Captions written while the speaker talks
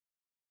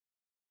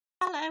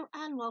Hello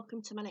and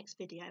welcome to my next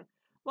video.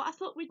 What I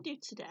thought we'd do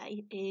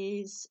today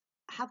is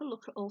have a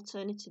look at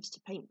alternatives to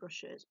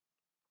paintbrushes.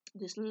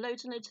 There's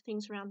loads and loads of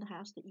things around the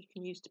house that you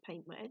can use to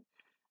paint with,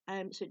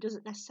 so it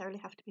doesn't necessarily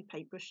have to be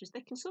paintbrushes.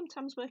 They can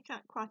sometimes work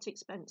out quite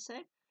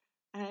expensive,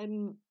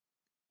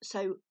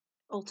 so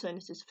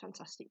alternatives are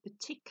fantastic,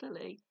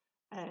 particularly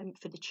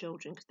for the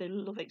children because they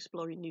love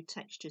exploring new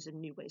textures and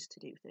new ways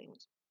to do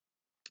things.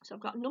 So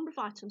I've got a number of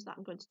items that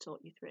I'm going to talk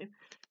you through.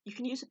 You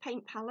can use a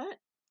paint palette.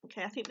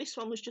 Okay, I think this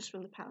one was just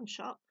from the pound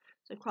shop,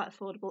 so quite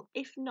affordable.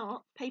 If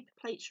not, paper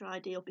plates are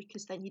ideal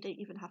because then you don't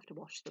even have to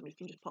wash them. You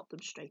can just pop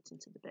them straight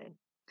into the bin.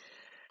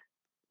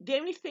 The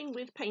only thing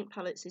with paint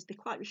palettes is they're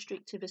quite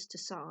restrictive as to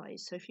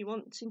size. So if you're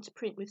wanting to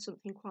print with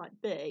something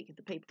quite big,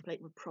 the paper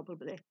plate would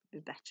probably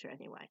be better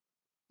anyway.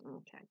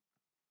 Okay.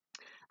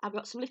 I've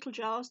got some little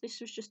jars.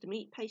 This was just a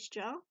meat paste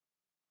jar.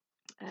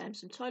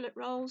 Some toilet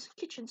rolls,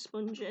 kitchen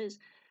sponges,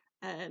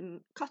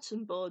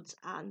 cotton buds,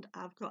 and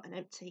I've got an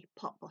empty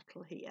pop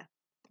bottle here.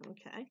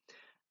 Okay,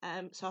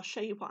 so I'll show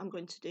you what I'm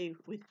going to do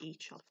with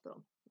each of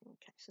them.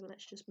 Okay, so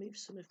let's just move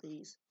some of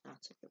these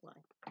out of the way.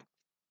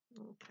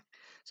 Okay,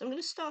 so I'm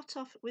going to start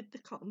off with the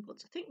cotton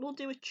buds. I think we'll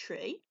do a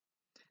tree.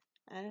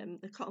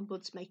 The cotton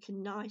buds make a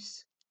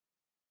nice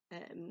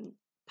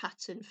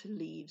pattern for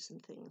leaves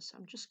and things. So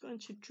I'm just going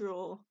to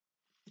draw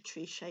a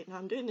tree shape. Now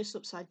I'm doing this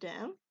upside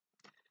down,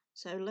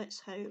 so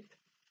let's hope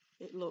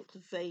it looks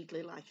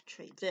vaguely like a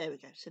tree. There we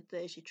go. So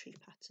there's your tree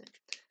pattern.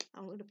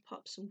 I'm going to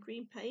pop some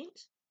green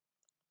paint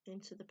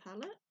into the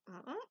palette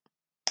like that.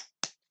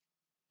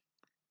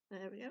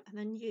 There we go. And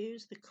then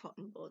use the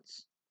cotton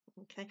buds.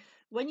 Okay.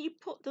 When you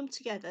put them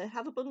together,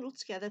 have a bundle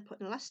together, put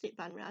an elastic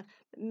band around,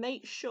 but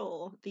make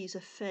sure these are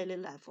fairly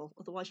level.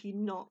 Otherwise, you're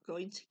not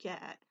going to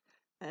get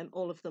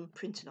all of them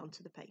printed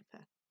onto the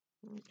paper.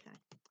 Okay.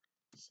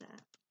 So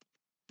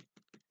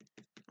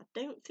I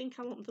don't think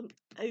I want them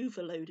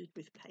overloaded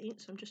with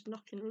paint, so I'm just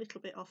knocking a little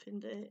bit off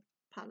in the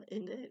palette,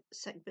 in the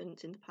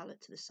segment in the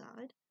palette to the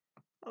side.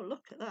 Oh,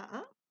 look at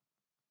that.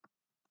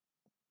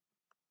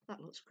 That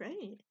looks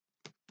great.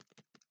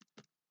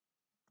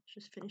 Let's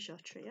just finish our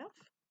tree off.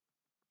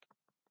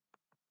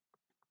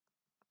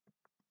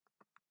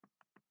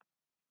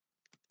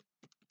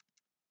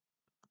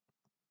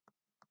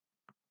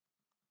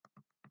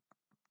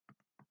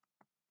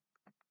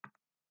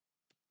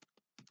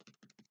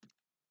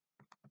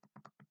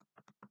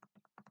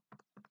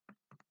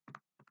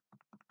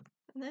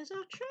 And there's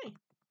our tree.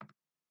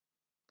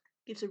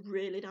 Gives a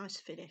really nice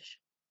finish.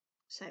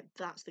 So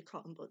that's the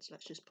cotton buds.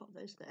 Let's just pop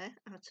those there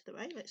out of the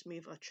way. Let's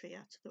move our tree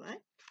out of the way. I'm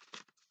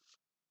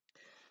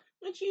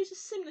going to use a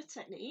similar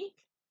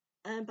technique,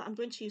 but I'm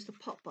going to use the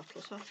pop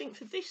bottle. So I think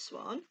for this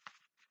one,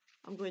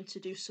 I'm going to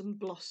do some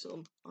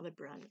blossom on a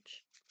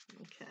branch.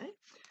 Okay,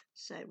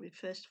 so we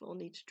first of all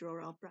need to draw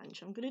our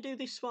branch. I'm going to do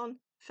this one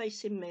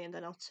facing me and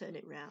then I'll turn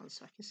it round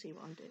so I can see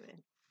what I'm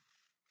doing.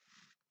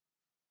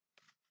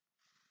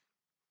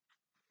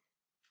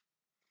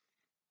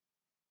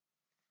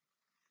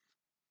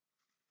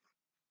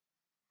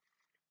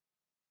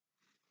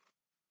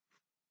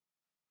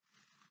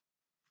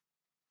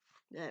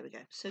 There we go.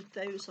 So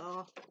those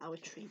are our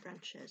tree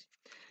branches.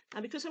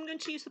 And because I'm going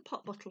to use the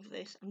pop bottle for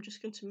this, I'm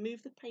just going to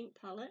move the paint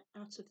palette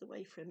out of the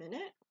way for a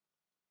minute.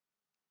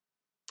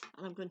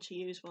 And I'm going to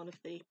use one of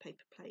the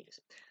paper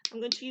plates. I'm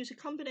going to use a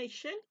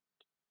combination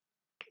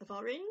of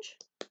orange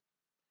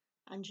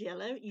and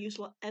yellow. Use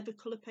whatever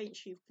colour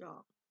paints you've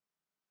got.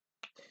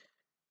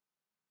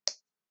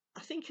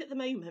 I think at the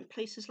moment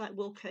places like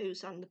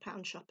Wilko's and the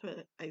Pound Shop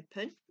are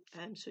open,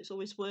 so it's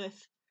always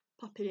worth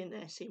popping in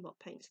there, seeing what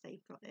paints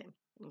they've got in.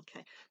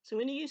 Okay, so I'm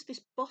going to use this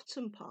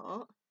bottom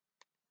part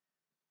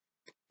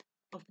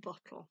of the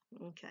bottle.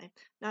 Okay,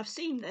 now I've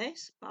seen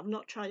this, but I've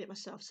not tried it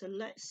myself, so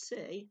let's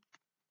see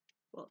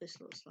what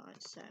this looks like.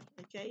 So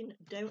again,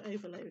 don't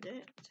overload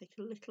it, take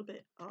a little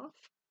bit off.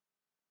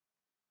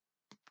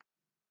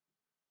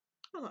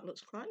 Oh, that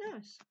looks quite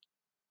nice.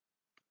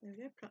 There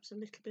we go, perhaps a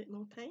little bit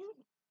more paint.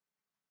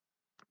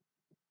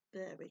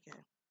 There we go.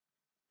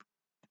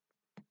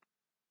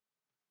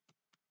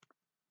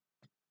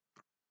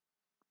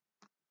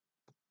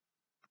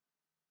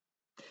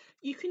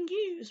 You can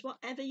use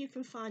whatever you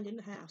can find in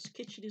the house.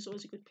 Kitchen is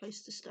always a good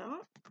place to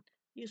start.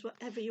 Use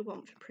whatever you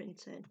want for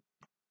printing.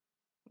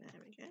 There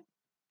we go.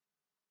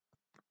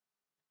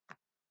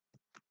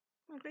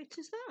 How great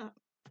is that?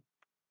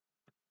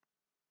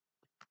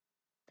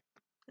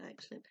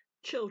 Excellent.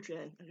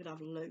 Children are going to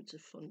have loads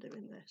of fun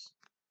doing this.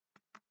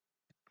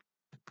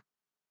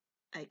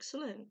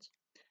 Excellent.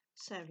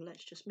 So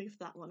let's just move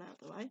that one out of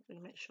the way. I'm going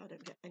to make sure I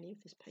don't get any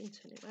of this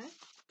paint anywhere.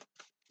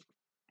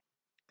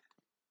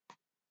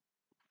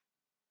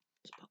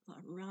 Just pop that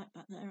right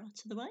back there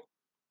out of the way.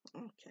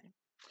 Okay.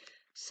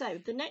 So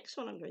the next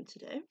one I'm going to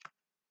do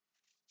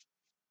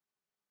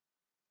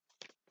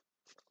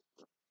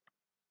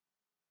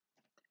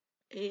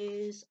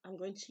is I'm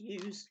going to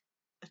use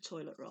a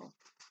toilet roll.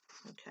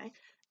 Okay.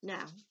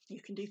 Now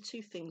you can do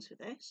two things with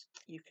this.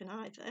 You can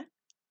either,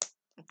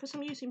 because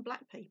I'm using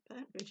black paper,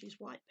 which is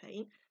white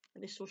paint,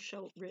 and this will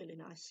show up really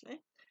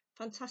nicely,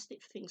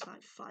 fantastic for things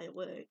like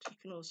fireworks. You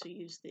can also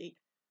use the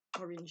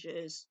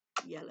oranges,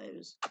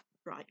 yellows,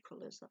 bright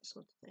colours, that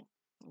sort of thing.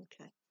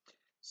 Okay,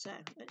 so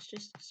let's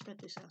just spread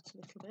this out a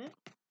little bit.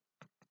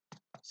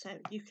 So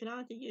you can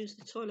either use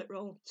the toilet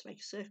roll to make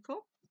a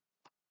circle,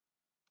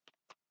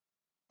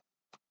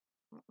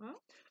 like that,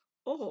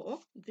 or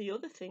the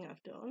other thing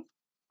I've done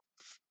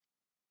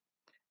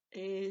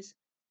is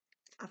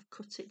I've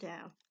cut it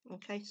down.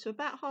 Okay, so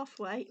about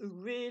halfway,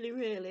 really,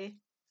 really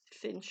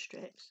thin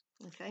strips.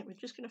 Okay, we're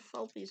just going to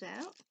fold these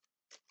out.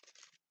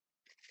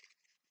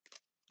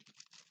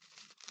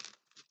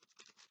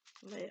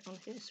 Lay it on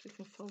here so we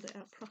can fold it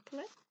out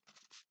properly.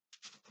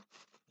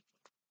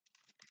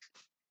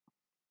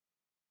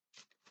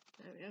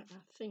 There we go. I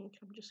think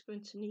I'm just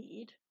going to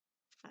need,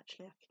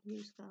 actually I can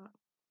use that.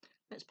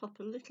 Let's pop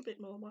a little bit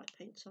more white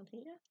paint on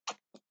here.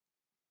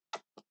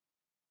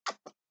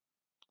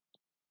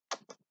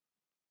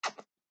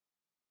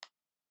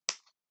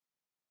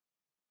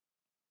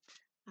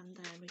 And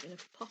then we're going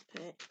to pop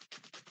it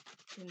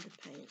in the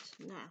paint.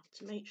 Now,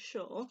 to make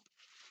sure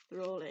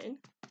they're all in,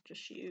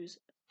 just use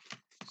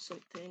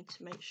something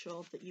to make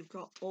sure that you've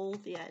got all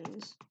the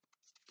ends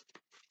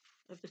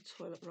of the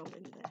toilet roll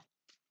in there.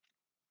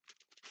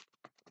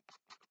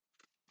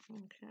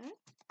 Okay.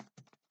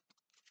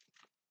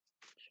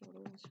 Sure the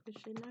one's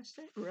squished in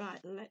nicely. Right,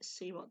 let's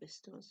see what this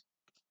does.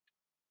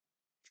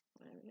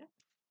 There we go.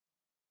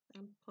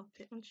 And pop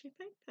it onto your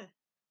paper.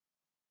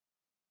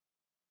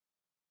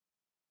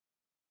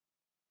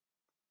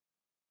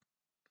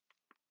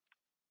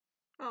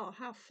 Oh,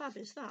 how fab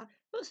is that?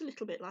 Looks a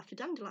little bit like a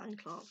dandelion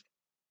clock.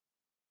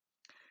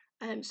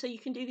 So you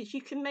can do this.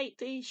 You can make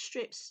these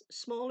strips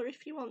smaller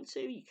if you want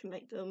to. You can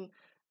make them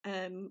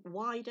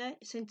wider.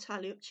 It's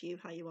entirely up to you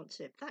how you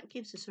want it. That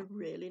gives us a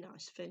really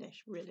nice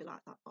finish. Really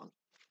like that one.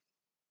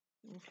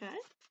 Okay.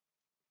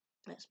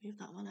 Let's move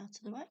that one out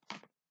of the way.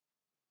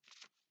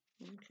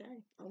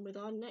 Okay. On with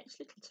our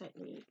next little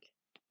technique.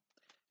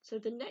 So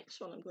the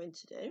next one I'm going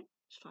to do,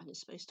 just finding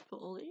space to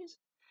put all these.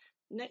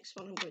 Next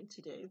one I'm going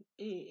to do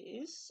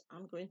is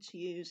I'm going to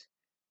use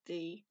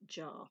the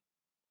jar.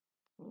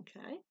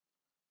 Okay.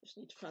 Just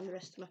need to find the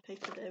rest of my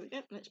paper. There we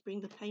go. Let's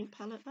bring the paint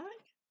palette back.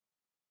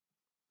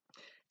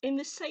 In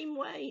the same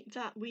way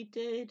that we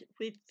did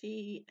with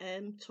the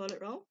toilet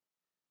roll,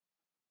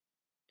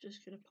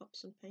 just going to pop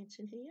some paint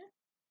in here.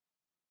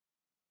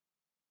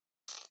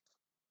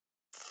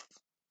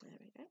 There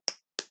we go.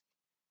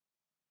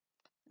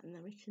 And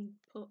then we can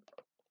put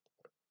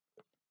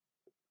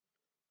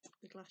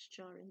the glass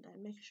jar in there,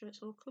 make sure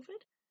it's all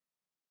covered.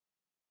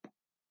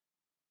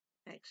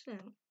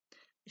 Excellent.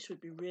 This would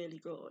be really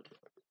good.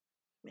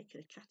 Make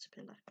it a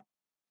caterpillar.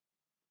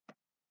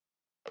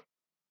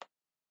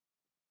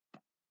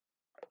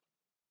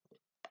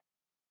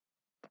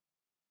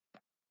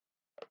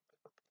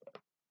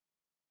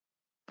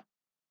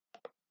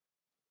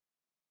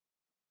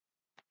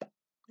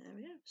 There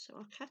we go. So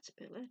our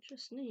caterpillar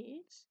just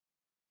needs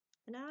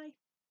an eye. You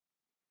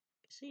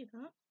can see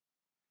that.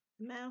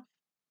 A mouth.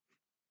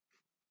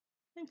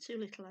 And two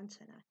little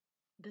antennae.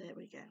 There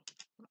we go.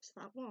 That's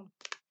that one.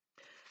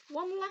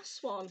 One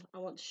last one I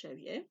want to show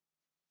you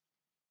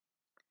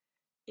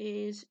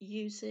is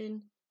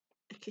using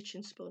a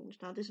kitchen sponge.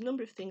 Now there's a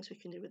number of things we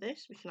can do with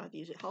this. We can either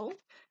use it whole,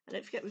 and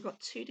don't forget we've got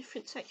two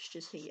different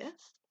textures here,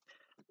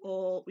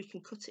 or we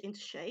can cut it into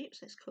shapes.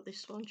 Let's cut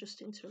this one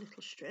just into a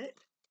little strip.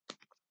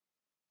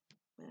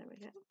 There we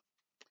go.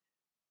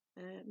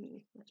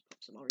 Let's put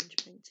some orange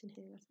paint in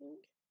here, I think.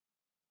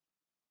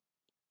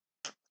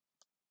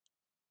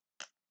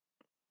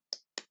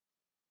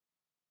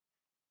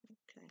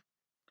 Okay,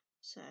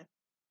 so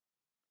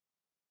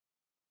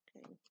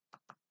okay,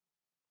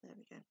 there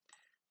we go.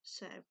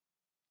 So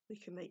we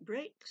can make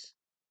bricks.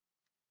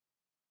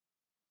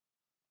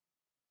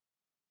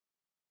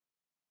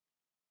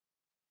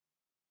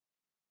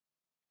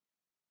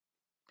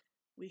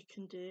 We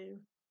can do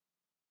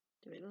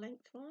it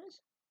lengthwise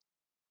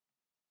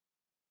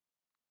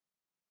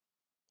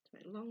to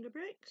make longer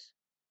bricks.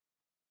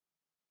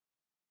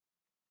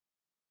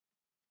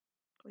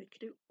 Or you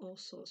can do all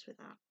sorts with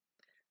that.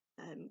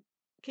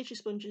 Kitchen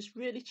sponge is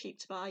really cheap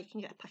to buy. You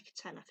can get a pack of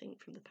 10, I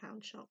think, from the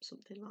pound shop,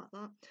 something like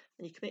that.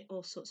 And you can make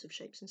all sorts of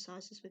shapes and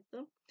sizes with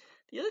them.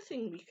 The other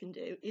thing we can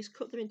do is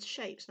cut them into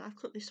shapes. Now I've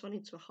cut this one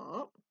into a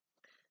heart.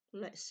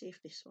 Let's see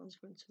if this one's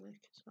going to work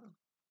as well.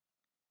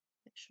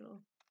 Make sure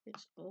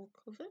it's all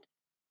covered.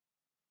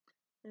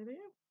 There we go.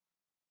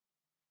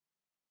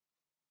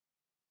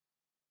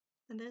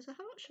 And there's a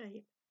heart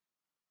shape.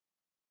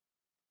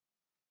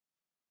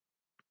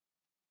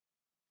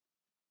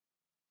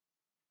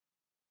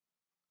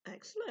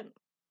 Excellent.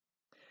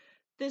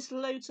 There's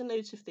loads and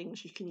loads of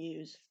things you can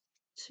use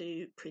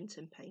to print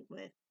and paint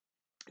with.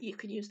 You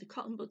can use the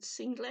cotton bud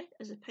singly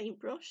as a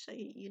paintbrush, so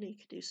you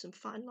could do some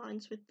fine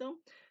lines with them.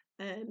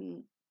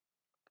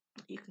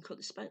 You can cut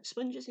the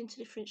sponges into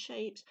different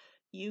shapes.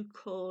 You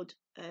could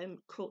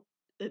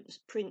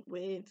print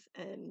with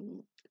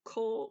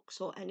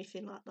corks or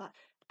anything like that.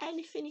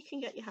 Anything you can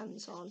get your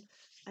hands on.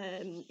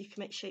 You can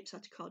make shapes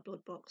out of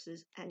cardboard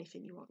boxes,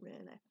 anything you want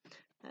really.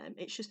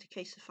 It's just a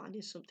case of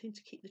finding something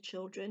to keep the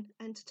children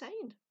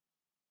entertained.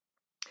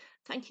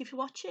 Thank you for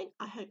watching.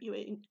 I hope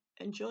you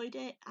enjoyed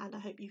it, and I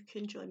hope you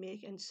can join me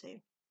again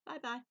soon. Bye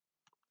bye.